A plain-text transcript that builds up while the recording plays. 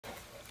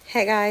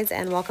Hey guys,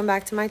 and welcome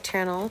back to my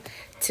channel.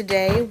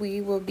 Today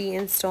we will be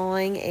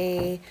installing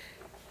a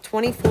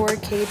 24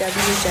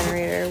 kW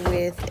generator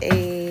with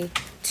a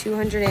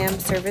 200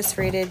 amp service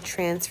rated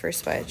transfer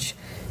switch.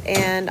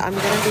 And I'm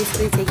going to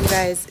basically take you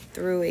guys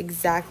through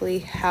exactly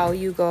how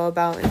you go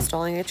about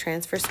installing a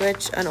transfer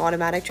switch, an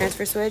automatic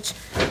transfer switch,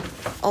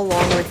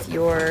 along with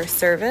your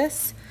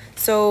service.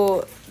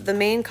 So the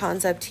main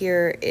concept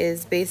here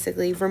is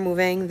basically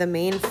removing the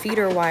main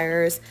feeder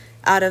wires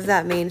out of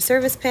that main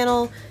service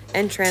panel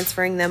and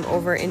transferring them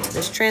over into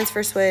this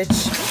transfer switch,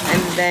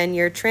 and then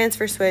your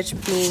transfer switch,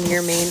 being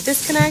your main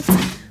disconnect,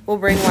 will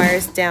bring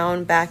wires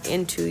down back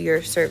into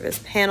your service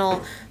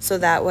panel, so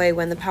that way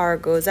when the power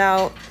goes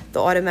out, the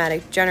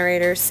automatic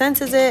generator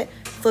senses it,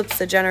 flips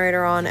the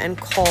generator on, and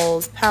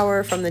calls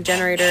power from the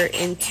generator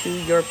into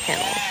your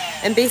panel,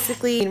 and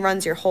basically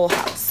runs your whole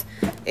house.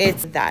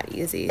 It's that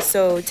easy.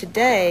 So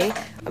today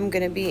I'm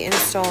going to be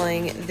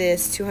installing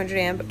this 200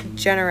 amp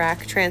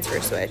generac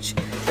transfer switch,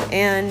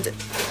 and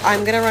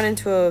I'm going to run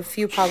into a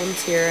few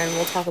problems here and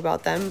we'll talk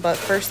about them. But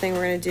first thing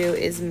we're going to do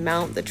is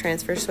mount the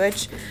transfer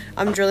switch.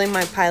 I'm drilling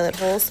my pilot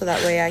hole so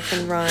that way I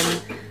can run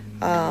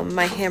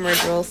my hammer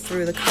drill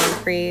through the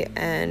concrete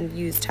and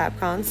use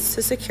Tapcons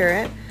to secure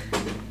it.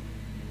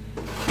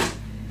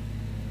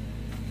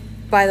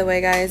 By the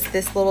way guys,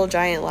 this little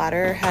giant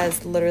ladder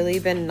has literally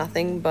been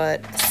nothing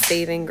but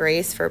saving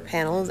grace for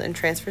panels and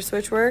transfer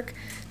switch work.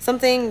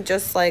 Something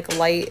just like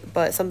light,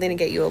 but something to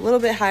get you a little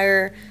bit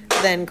higher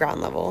than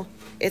ground level.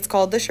 It's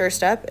called the Sure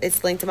Step.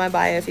 It's linked in my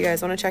bio if you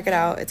guys want to check it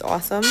out. It's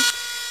awesome.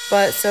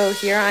 But so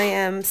here I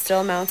am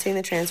still mounting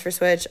the transfer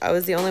switch. I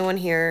was the only one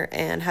here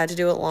and had to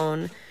do it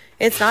alone.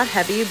 It's not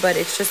heavy, but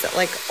it's just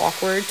like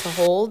awkward to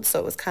hold, so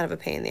it was kind of a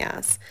pain in the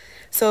ass.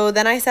 So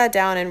then I sat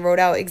down and wrote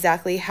out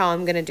exactly how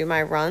I'm going to do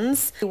my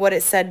runs. What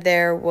it said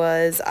there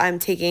was I'm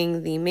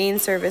taking the main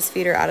service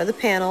feeder out of the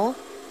panel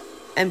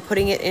and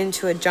putting it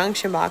into a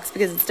junction box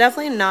because it's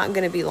definitely not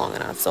going to be long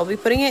enough. So I'll be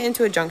putting it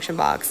into a junction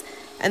box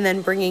and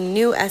then bringing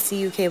new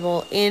SCU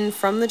cable in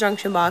from the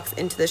junction box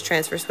into this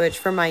transfer switch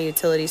for my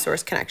utility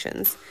source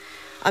connections.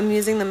 I'm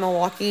using the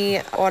Milwaukee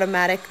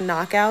automatic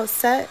knockout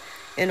set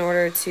in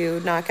order to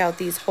knock out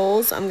these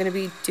holes. I'm going to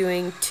be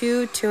doing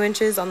two 2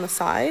 inches on the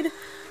side.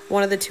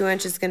 One of the 2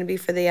 inches is going to be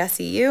for the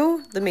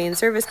SEU, the main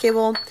service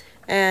cable,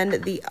 and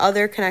the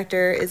other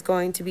connector is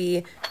going to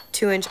be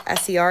 2-inch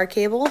SER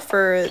cable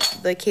for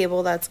the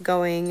cable that's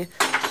going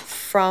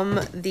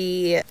from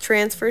the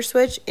transfer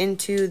switch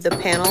into the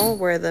panel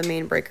where the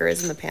main breaker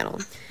is in the panel.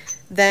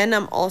 Then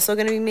I'm also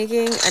going to be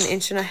making an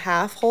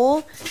 1.5-inch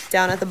hole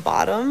down at the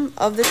bottom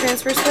of the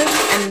transfer switch,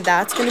 and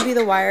that's going to be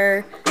the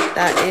wire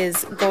that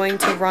is going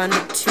to run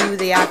to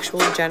the actual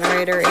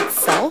generator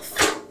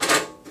itself.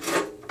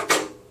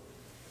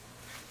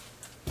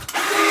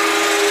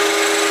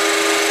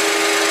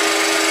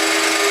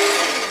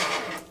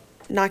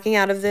 Knocking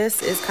out of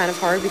this is kind of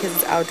hard because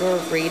it's outdoor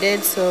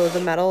rated, so the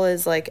metal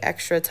is like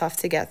extra tough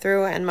to get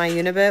through, and my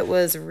unibit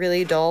was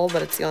really dull,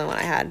 but it's the only one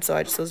I had, so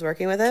I just was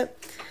working with it.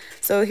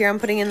 So here I'm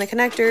putting in the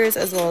connectors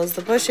as well as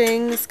the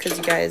bushings, because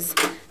you guys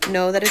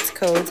know that it's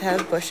code to have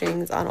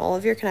bushings on all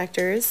of your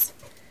connectors.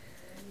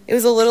 It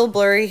was a little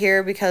blurry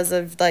here because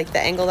of like the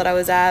angle that I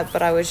was at,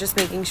 but I was just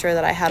making sure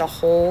that I had a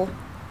whole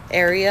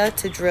area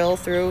to drill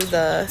through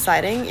the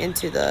siding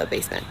into the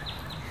basement.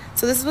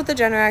 So this is what the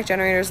generac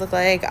generators look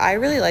like. I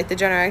really like the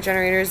generac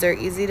generators. They're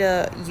easy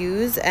to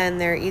use and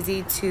they're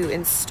easy to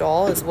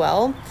install as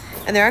well.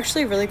 And they're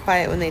actually really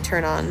quiet when they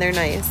turn on. They're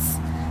nice.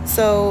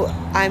 So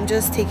I'm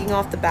just taking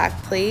off the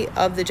back plate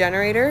of the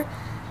generator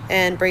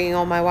and bringing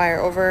all my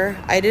wire over.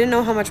 I didn't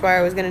know how much wire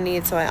I was going to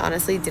need, so I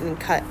honestly didn't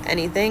cut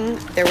anything.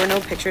 There were no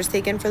pictures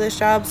taken for this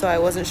job, so I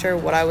wasn't sure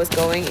what I was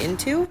going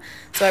into.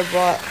 So I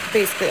brought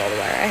basically all the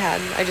wire I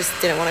had. I just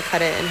didn't want to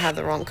cut it and have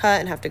the wrong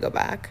cut and have to go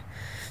back.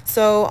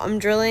 So I'm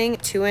drilling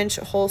 2-inch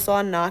hole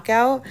saw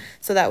knockout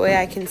so that way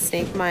I can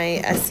snake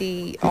my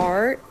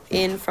SCR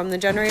in from the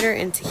generator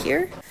into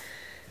here.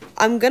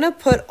 I'm going to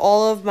put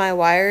all of my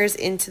wires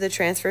into the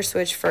transfer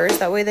switch first.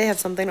 That way they have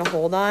something to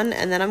hold on,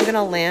 and then I'm going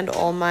to land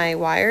all my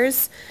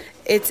wires.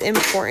 It's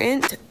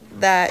important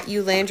that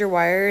you land your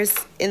wires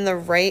in the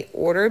right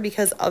order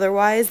because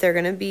otherwise they're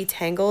going to be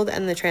tangled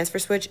and the transfer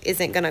switch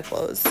isn't going to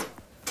close.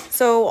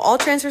 So all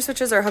transfer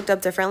switches are hooked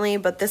up differently,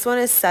 but this one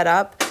is set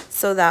up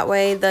so that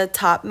way the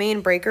top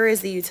main breaker is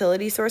the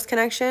utility source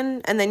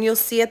connection, and then you'll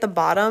see at the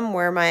bottom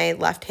where my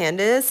left hand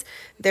is,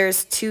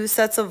 there's 2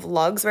 sets of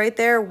lugs right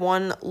there,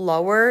 one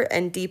lower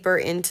and deeper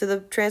into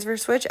the transfer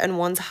switch and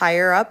one's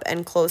higher up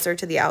and closer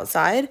to the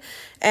outside.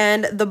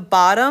 And the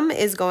bottom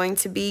is going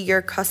to be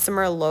your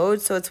customer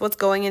load, so it's what's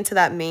going into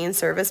that main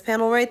service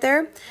panel right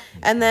there.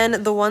 And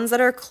then the ones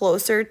that are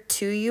closer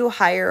to you,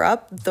 higher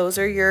up, those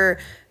are your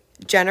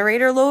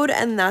generator load,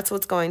 and that's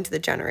what's going to the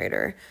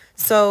generator.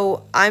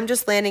 So I'm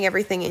just landing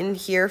everything in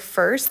here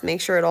first,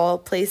 make sure it all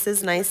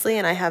places nicely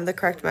and I have the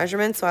correct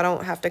measurement so I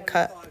don't have to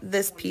cut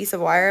this piece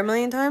of wire a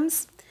million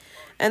times.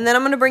 And then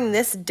I'm going to bring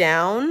this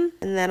down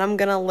and then I'm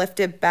going to lift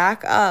it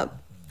back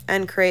up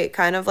and create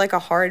kind of like a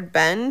hard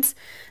bend.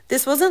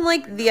 This wasn't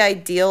like the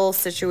ideal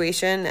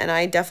situation, and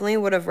I definitely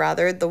would have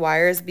rathered the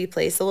wires be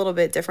placed a little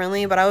bit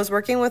differently, but I was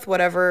working with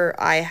whatever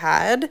I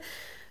had,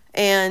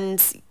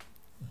 and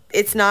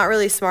it's not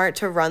really smart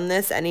to run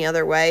this any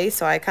other way,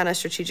 so I kind of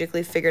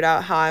strategically figured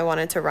out how I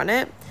wanted to run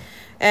it.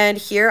 And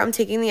here I'm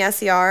taking the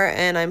SCR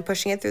and I'm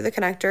pushing it through the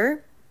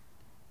connector,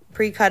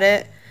 pre-cut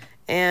it,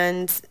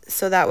 and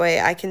so that way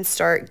I can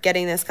start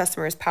getting this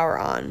customer's power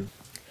on.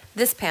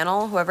 This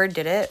panel, whoever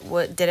did it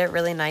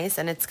really nice,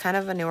 and it's kind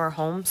of a newer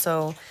home,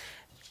 so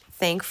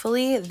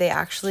thankfully they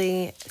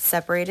actually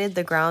separated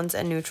the grounds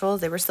and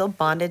neutrals. They were still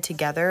bonded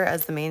together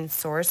as the main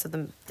source of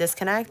the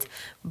disconnect,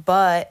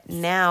 but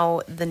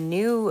now the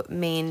new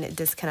main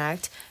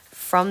disconnect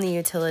from the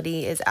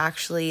utility is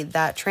actually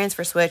that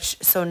transfer switch.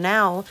 So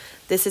now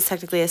this is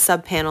technically a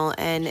sub panel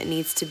and it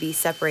needs to be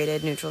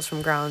separated, neutrals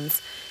from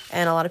grounds.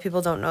 And a lot of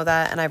people don't know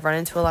that, and I've run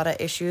into a lot of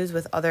issues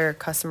with other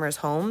customers'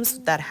 homes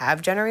that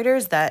have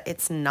generators that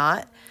it's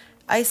not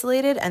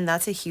isolated, and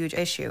that's a huge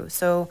issue.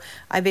 So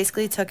I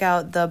basically took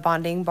out the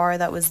bonding bar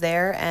that was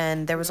there,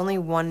 and there was only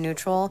one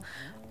neutral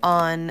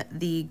on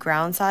the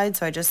ground side,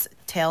 so I just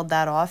tailed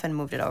that off and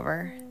moved it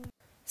over.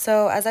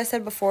 So as I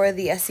said before,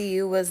 the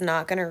SCU was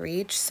not going to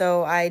reach,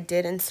 so I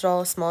did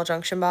install a small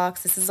junction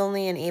box. This is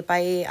only an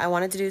 8x8. I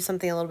wanted to do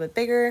something a little bit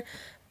bigger,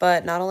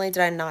 but not only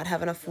did I not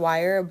have enough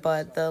wire,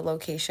 but the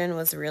location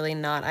was really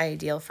not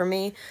ideal for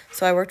me.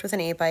 So I worked with an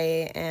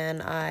 8x8,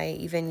 and I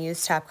even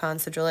used tap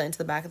cons to drill it into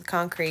the back of the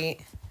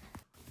concrete.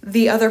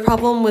 The other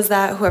problem was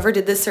that whoever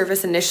did this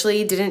service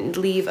initially didn't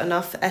leave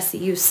enough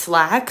SCU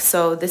slack,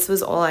 so this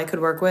was all I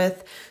could work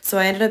with. So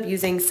I ended up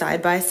using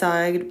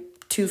side-by-side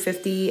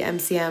 250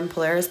 MCM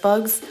Polaris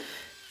bugs.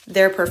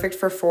 They're perfect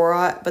for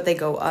 4-aught, but they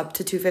go up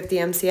to 250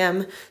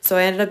 MCM. So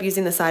I ended up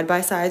using the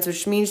side-by-sides,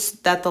 which means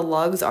that the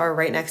lugs are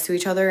right next to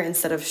each other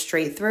instead of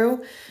straight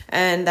through.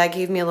 And that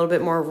gave me a little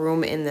bit more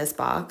room in this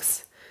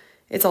box.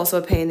 It's also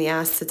a pain in the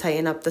ass to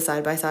tighten up the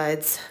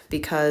side-by-sides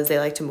because they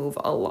like to move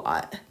a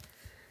lot.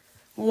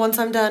 Once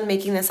I'm done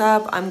making this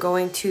up, I'm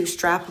going to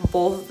strap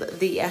both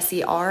the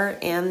SCR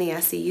and the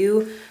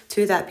SCU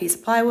to that piece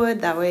of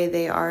plywood. That way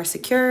they are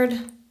secured.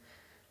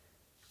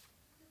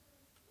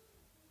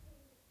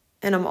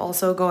 And I'm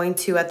also going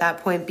to, at that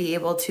point, be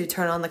able to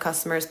turn on the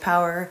customer's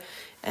power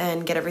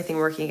and get everything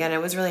working again.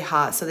 It was really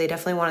hot, so they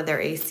definitely wanted their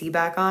AC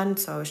back on,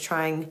 so I was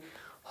trying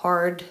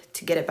hard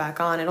to get it back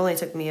on. It only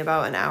took me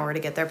about an hour to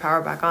get their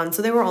power back on,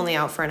 so they were only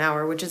out for an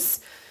hour, which is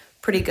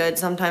pretty good.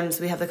 Sometimes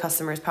we have the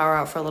customer's power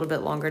out for a little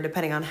bit longer,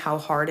 depending on how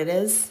hard it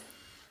is.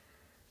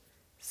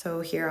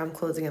 So here I'm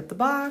closing up the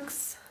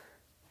box,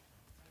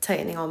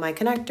 tightening all my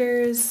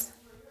connectors.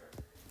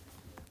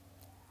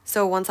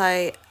 So once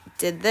I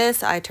did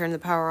this, I turned the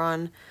power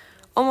on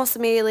almost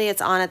immediately.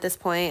 It's on at this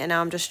point, and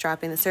now I'm just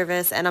strapping the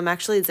service, and I'm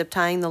actually zip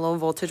tying the low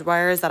voltage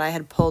wires that I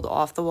had pulled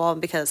off the wall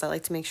because I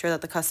like to make sure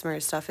that the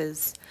customer's stuff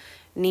is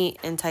neat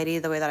and tidy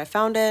the way that I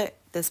found it.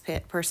 This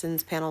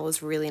person's panel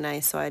was really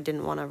nice, so I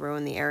didn't want to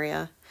ruin the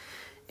area.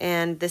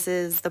 And this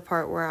is the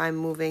part where I'm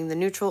moving the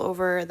neutral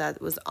over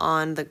that was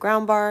on the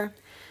ground bar,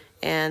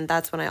 and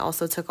that's when I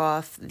also took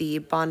off the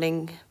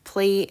bonding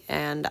plate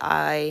and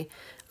I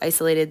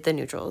isolated the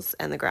neutrals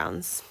and the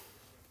grounds.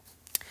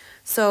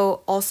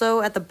 So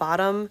also at the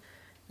bottom,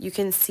 you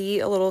can see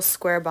a little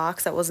square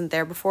box that wasn't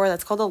there before.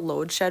 That's called a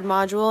load shed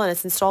module, and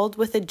it's installed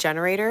with a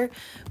generator.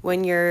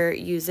 When you're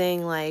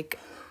using like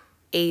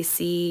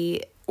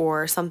AC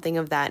or something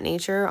of that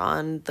nature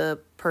on the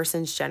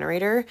person's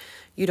generator,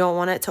 you don't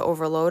want it to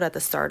overload at the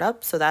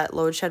startup. So that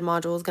load shed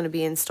module is going to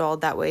be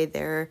installed. That way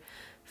their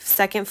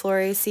second floor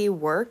AC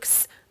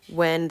works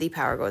when the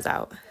power goes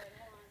out.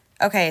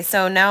 Okay,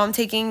 so now I'm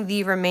taking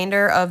the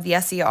remainder of the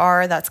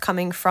SCR that's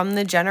coming from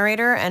the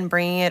generator and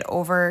bringing it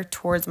over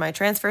towards my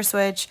transfer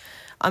switch.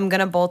 I'm going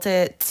to bolt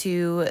it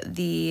to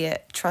the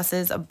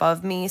trusses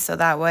above me so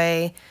that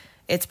way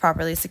it's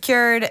properly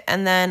secured.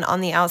 And then on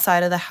the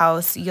outside of the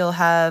house, you'll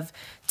have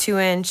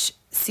 2-inch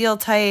seal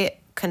tight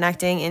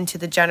connecting into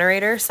the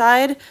generator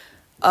side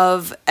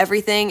of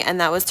everything. And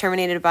that was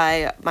terminated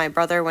by my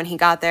brother when he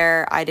got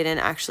there. I didn't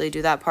actually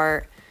do that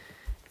part.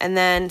 And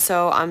then,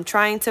 so I'm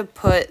trying to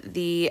put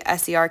the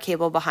SCR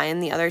cable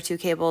behind the other two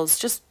cables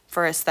just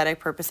for aesthetic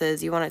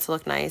purposes. You want it to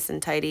look nice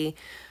and tidy.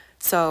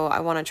 So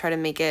I want to try to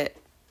make it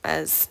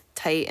as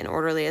tight and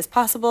orderly as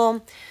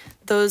possible.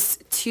 Those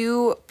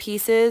two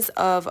pieces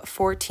of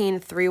 14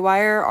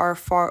 3-wire are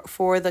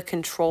for the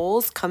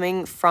controls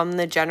coming from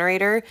the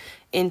generator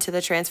into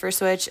the transfer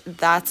switch.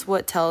 That's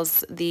what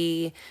tells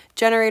the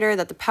generator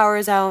that the power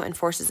is out and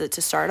forces it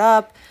to start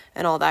up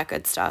and all that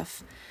good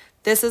stuff.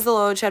 This is the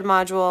load shed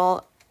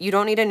module. You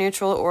don't need a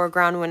neutral or a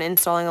ground when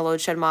installing a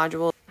load shed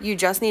module. You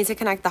just need to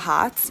connect the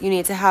hots. You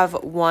need to have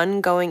one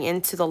going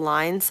into the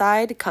line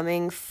side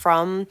coming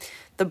from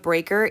the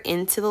breaker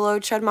into the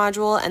load shed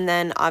module, and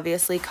then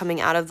obviously coming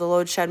out of the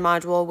load shed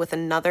module with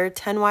another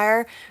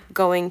 10-wire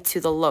going to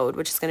the load,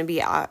 which is going to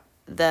be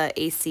the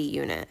AC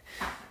unit.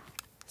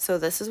 So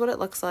this is what it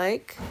looks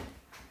like.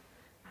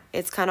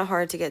 It's kind of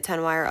hard to get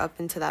 10 wire up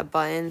into that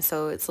button,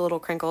 so it's a little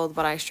crinkled,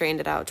 but I straightened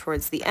it out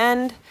towards the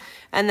end.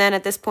 And then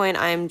at this point,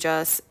 I'm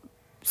just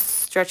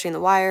stretching the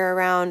wire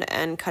around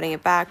and cutting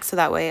it back so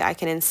that way I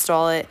can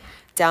install it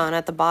down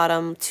at the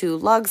bottom 2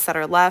 lugs that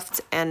are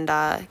left and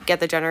get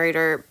the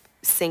generator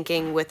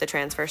syncing with the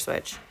transfer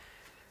switch.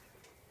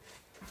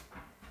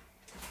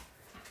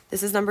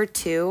 This is number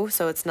 2,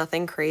 so it's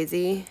nothing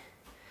crazy.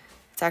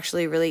 It's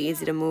actually really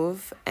easy to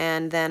move,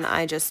 and then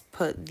I just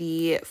put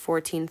the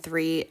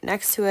 14-3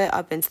 next to it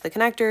up into the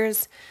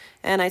connectors,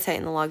 and I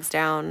tighten the lugs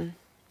down.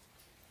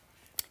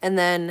 And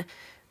then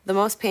the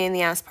most pain in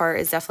the ass part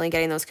is definitely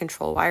getting those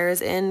control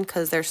wires in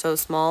because they're so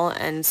small,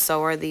 and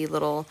so are the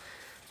little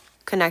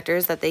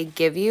connectors that they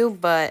give you,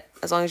 but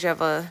as long as you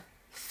have a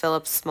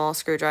Phillips small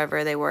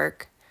screwdriver, they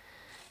work.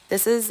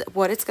 This is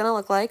what it's gonna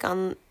look like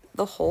on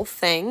the whole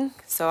thing.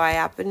 So I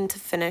happen to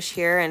finish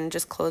here and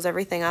just close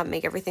everything up,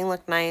 make everything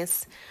look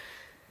nice.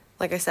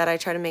 Like I said, I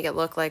try to make it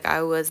look like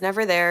I was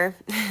never there.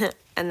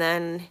 And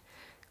then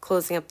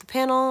closing up the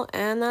panel,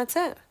 and that's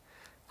it.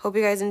 Hope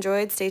you guys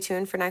enjoyed. Stay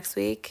tuned for next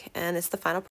week, and it's the final part.